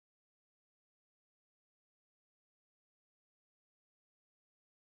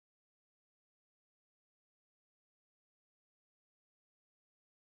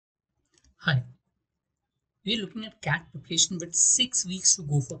Hi, we are looking at CAT preparation with 6 weeks to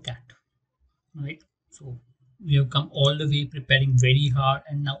go for CAT, right? So we have come all the way preparing very hard,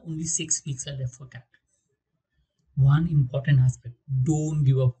 and now only 6 weeks are left for CAT. One important aspect: don't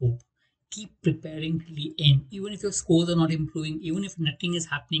give up hope. Keep preparing till the end, even if your scores are not improving, even if nothing is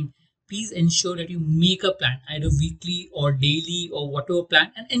happening. Please ensure that you make a plan, either weekly or daily or whatever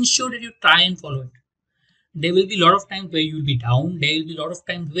plan, and ensure that you try and follow it. There will be a lot of times where you will be down, there will be a lot of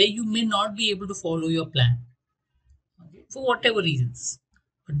times where you may not be able to follow your plan, okay, for whatever reasons.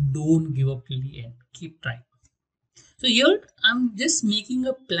 But don't give up till the end. Keep trying. So here I'm just making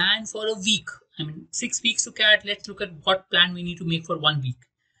a plan for a week. I mean 6 weeks to CAT. Let's look at what plan we need to make for 1 week.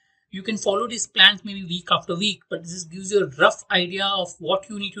 You can follow these plans maybe week after week, but this gives you a rough idea of what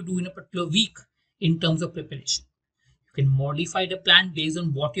you need to do in a particular week in terms of preparation. You can modify the plan based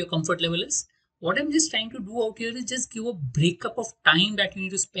on what your comfort level is. What I'm just trying to do out here is just give a breakup of time that you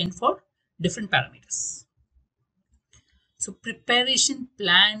need to spend for different parameters. So preparation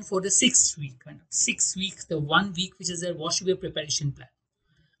plan for the 6 week, 6 weeks, the 1 week which is there, what should be a preparation plan?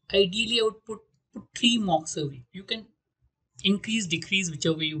 Ideally, I would put 3 mocks a week. You can increase, decrease,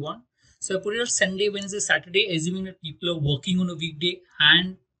 whichever way you want. So I put it on Sunday, Wednesday, Saturday, assuming that people are working on a weekday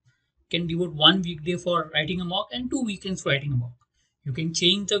and can devote 1 weekday for writing a mock and 2 weekends for writing a mock. You can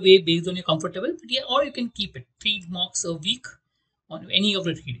change the way based on your comfort level, but yeah, or you can keep it 3 mocks a week on any of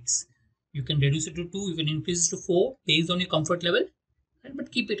the 3 days. You can reduce it to 2, you can increase it to 4 based on your comfort level, right?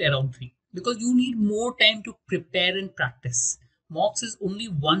 But keep it around 3 because you need more time to prepare and practice. Mocks is only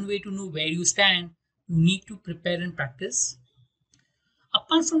one way to know where you stand. You need to prepare and practice.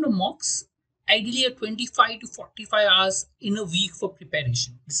 Apart from the mocks, ideally a 25 to 45 hours in a week for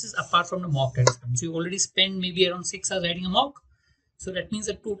preparation. This is apart from the mock test. So you already spend maybe around 6 hours writing a mock. So that means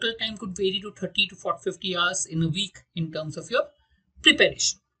the total time could vary to 30 to 40, 50 hours in a week in terms of your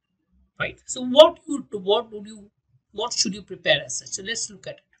preparation. Right. So what should you prepare as such? So let's look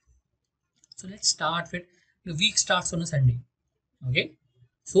at it. So let's start with the week starts on a Sunday. Okay.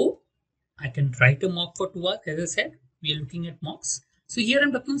 So I can write a mock for 2 hours. As I said, we are looking at mocks. So here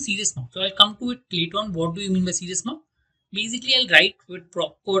I'm talking serious mock. So I'll come to it later on. What do you mean by serious mock? Basically, I'll write with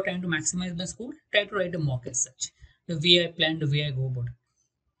proper time to maximize my score. Try to write a mock as such. The way I plan, the way I go about it.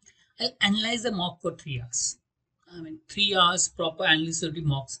 I'll analyze the mock for 3 hours. 3 hours proper analysis of the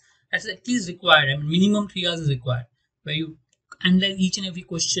mocks. That's at least required. Minimum 3 hours is required, where you analyze each and every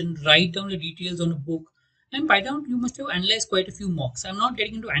question, write down the details on a book, and by now you must have analyzed quite a few mocks. I'm not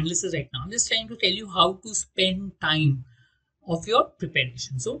getting into analysis right now. I'm just trying to tell you how to spend time of your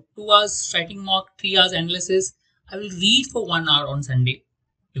preparation. So 2 hours writing mock, 3 hours analysis. I will read for 1 hour on Sunday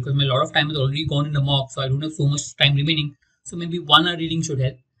because my lot of time is already gone in the mock, so I don't have so much time remaining. So maybe 1 hour reading should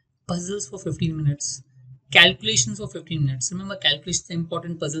help. Puzzles for 15 minutes. Calculations for 15 minutes. Remember, calculations are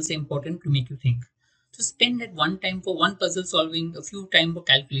important, puzzles are important to make you think. So spend that one time for one puzzle solving, a few time for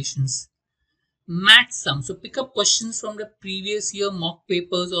calculations. Match sums. So pick up questions from the previous year mock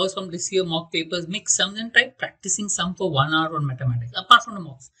papers or from this year mock papers, mix sums and try practicing sum for 1 hour on mathematics. Apart from the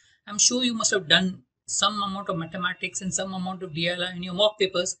mocks, I'm sure you must have done some amount of mathematics and some amount of DILR in your mock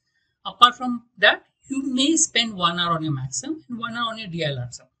papers. Apart from that, you may spend 1 hour on your math sum and 1 hour on your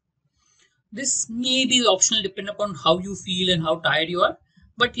DILR sum. This may be optional depending upon how you feel and how tired you are.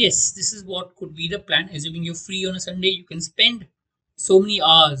 But yes, this is what could be the plan. Assuming you're free on a Sunday, you can spend so many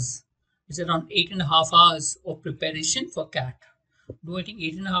hours. It's around 8.5 hours of preparation for CAT. Though I think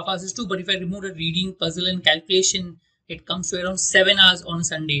 8.5 hours is too, but if I remove the reading, puzzle and calculation, it comes to around 7 hours on a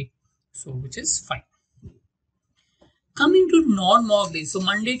Sunday. So which is fine. Coming to non-mock days. So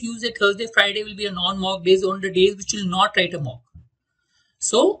Monday, Tuesday, Thursday, Friday will be a non-mock days on the days which will not write a mock.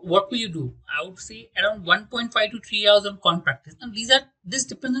 So what will you do? I would say around 1.5 to 3 hours on Quant practice. And this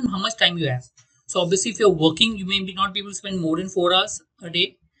depends on how much time you have. So obviously if you're working, you may not be able to spend more than 4 hours a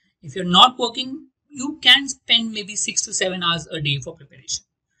day. If you're not working, you can spend maybe 6 to 7 hours a day for preparation.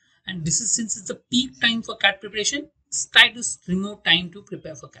 And this is, since it's a peak time for CAT preparation, try to remove time to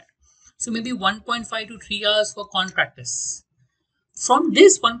prepare for CAT. So maybe 1.5 to 3 hours for Quant practice. From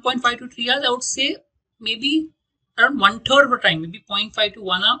this 1.5 to 3 hours, I would say maybe around 1/3 of the time, maybe 0.5 to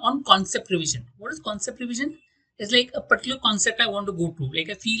 1 hour on concept revision. What is concept revision? It's like a particular concept I want to go to. Like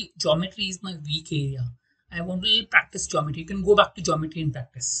I feel geometry is my weak area. I want to practice geometry. You can go back to geometry and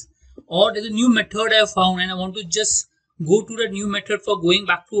practice. Or there's a new method I have found and I want to just go to the new method for going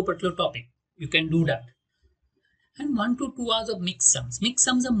back to a particular topic. You can do that. And 1 to 2 hours of mixed sums. Mixed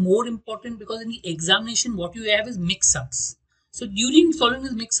sums are more important because in the examination, what you have is mixed sums. So during solving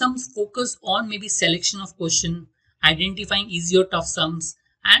these mixed sums, focus on maybe selection of question, identifying easy or tough sums,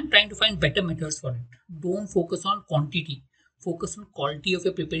 and trying to find better methods for it. Don't focus on quantity. focus on quality of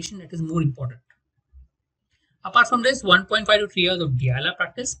your preparation. That is more important. Apart from this, 1.5 to 3 hours of DILR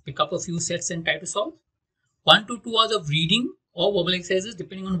practice, pick up a few sets and try to solve. 1 to 2 hours of reading or verbal exercises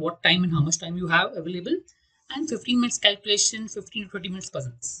depending on what time and how much time you have available, and 15 minutes calculation, 15 to 20 minutes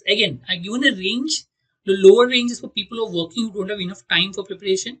puzzles. Again, I've given a range. The lower range is for people who are working who don't have enough time for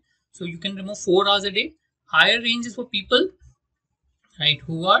preparation, so you can remove 4 hours a day. Higher range is for people, right,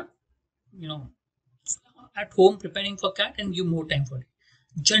 who are at home preparing for CAT and give more time for it.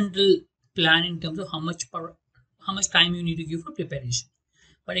 General plan in terms of how much time you need to give for preparation.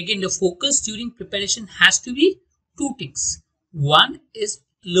 But again, the focus during preparation has to be two things. One is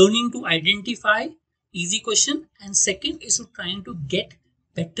learning to identify easy question, and second is to trying to get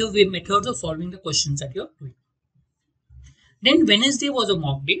better methods of solving the questions that you're doing. Then Wednesday was a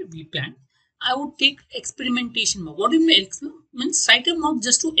mock day we planned. I would take experimentation mock. What do you mean? Cite a mock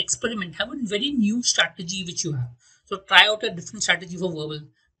just to experiment, have a very new strategy which you have. So try out a different strategy for verbal,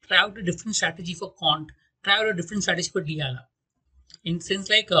 try out a different strategy for Quant, try out a different strategy for DILR. In sense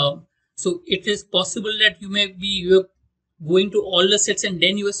like, so it is possible that you're going to all the sets and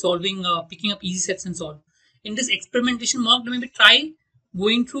then you are solving, picking up easy sets and solve. In this experimentation mock, maybe try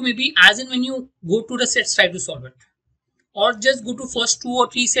going through maybe as and when you go to the sets, try to solve it. Or just go to first 2 or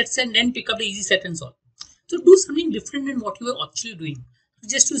 3 sets and then pick up the easy set and solve. So do something different than what you are actually doing,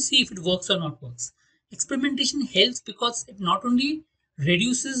 just to see if it works or not works. Experimentation helps because it not only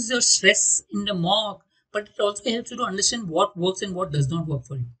reduces your stress in the mock, but it also helps you to understand what works and what does not work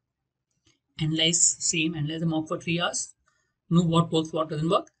for you. Analyze the mock for 3 hours. Know what works, what doesn't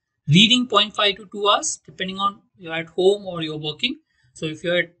work. Reading 0.5 to 2 hours, depending on you're at home or you're working. So if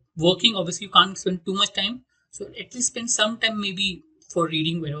you're working, obviously you can't spend too much time. So at least spend some time maybe for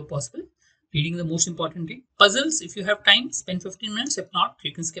reading wherever possible. Reading the most important thing. Puzzles, if you have time, spend 15 minutes. If not,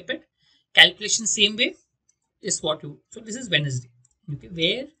 you can skip it. Calculation, same way is what you. So this is Wednesday, okay,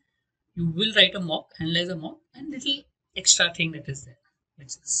 where you will write a mock, analyze a mock, and little extra thing that is there.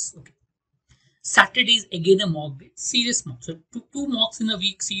 Okay. Saturday is again a mock day, serious mock. So two mocks in a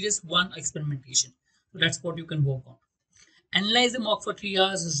week, serious, one experimentation. So that's what you can work on. Analyze the mock for 3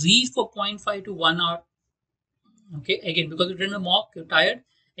 hours. Read for 0.5 to 1 hour. Okay, again, because you've done a mock, you're tired.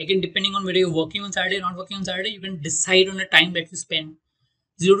 Again, depending on whether you're working on Saturday or not working on Saturday, you can decide on the time that you spend.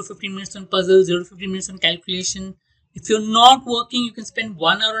 0 to 15 minutes on puzzle, 0 to 15 minutes on calculation. If you're not working, you can spend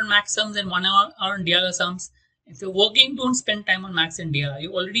 1 hour on max sums and 1 hour on DILR sums. If you're working, don't spend time on max and DILR.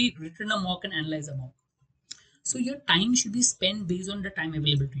 You've already written a mock and analyze a mock. So your time should be spent based on the time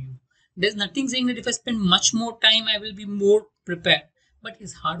available to you. There's nothing saying that if I spend much more time, I will be more prepared. But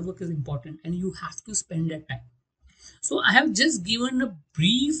his hard work is important and you have to spend that time. So I have just given a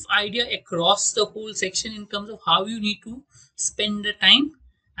brief idea across the whole section in terms of how you need to spend the time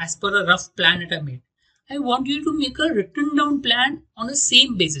as per a rough plan that I made. I want you to make a written down plan on the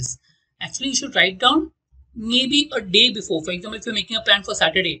same basis. Actually, you should write down maybe a day before. For example, if you're making a plan for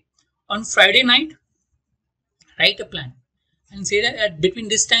Saturday, on Friday night, write a plan and say that at between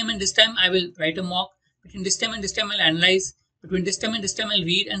this time and this time, I will write a mock. Between this time and this time, I'll analyze. Between this time and this time, I'll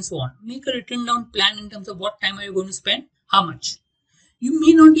read and so on. Make a written down plan in terms of what time are you going to spend, how much. You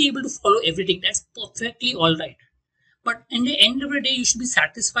may not be able to follow everything. That's perfectly all right. But in the end of the day, you should be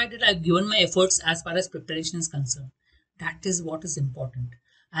satisfied that I've given my efforts as far as preparation is concerned. That is what is important.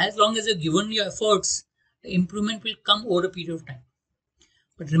 As long as you've given your efforts, the improvement will come over a period of time.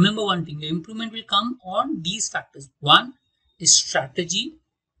 But remember one thing, the improvement will come on these factors. One is strategy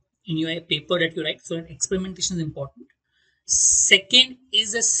in your paper that you write, so that experimentation is important. Second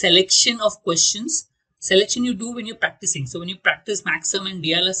is a selection of questions. Selection you do when you're practicing. So when you practice max sum and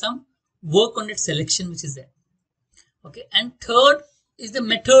DILR sum, work on that selection which is there. Okay. And third is the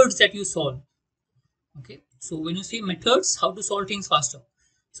methods that you solve. Okay. So when you say methods, how to solve things faster.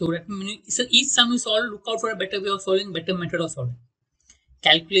 So that means each sum you solve, look out for a better way of solving, better method of solving.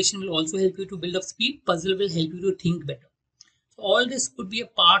 Calculation will also help you to build up speed. Puzzle will help you to think better. So all this could be a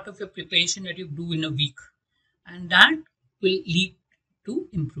part of your preparation that you do in a week. And that will lead to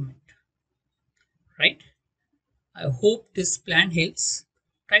improvement, right? I hope this plan helps.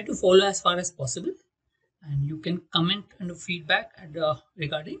 Try to follow as far as possible, and you can comment and feedback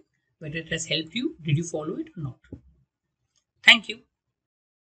regarding whether it has helped you. Did you follow it or not? Thank you.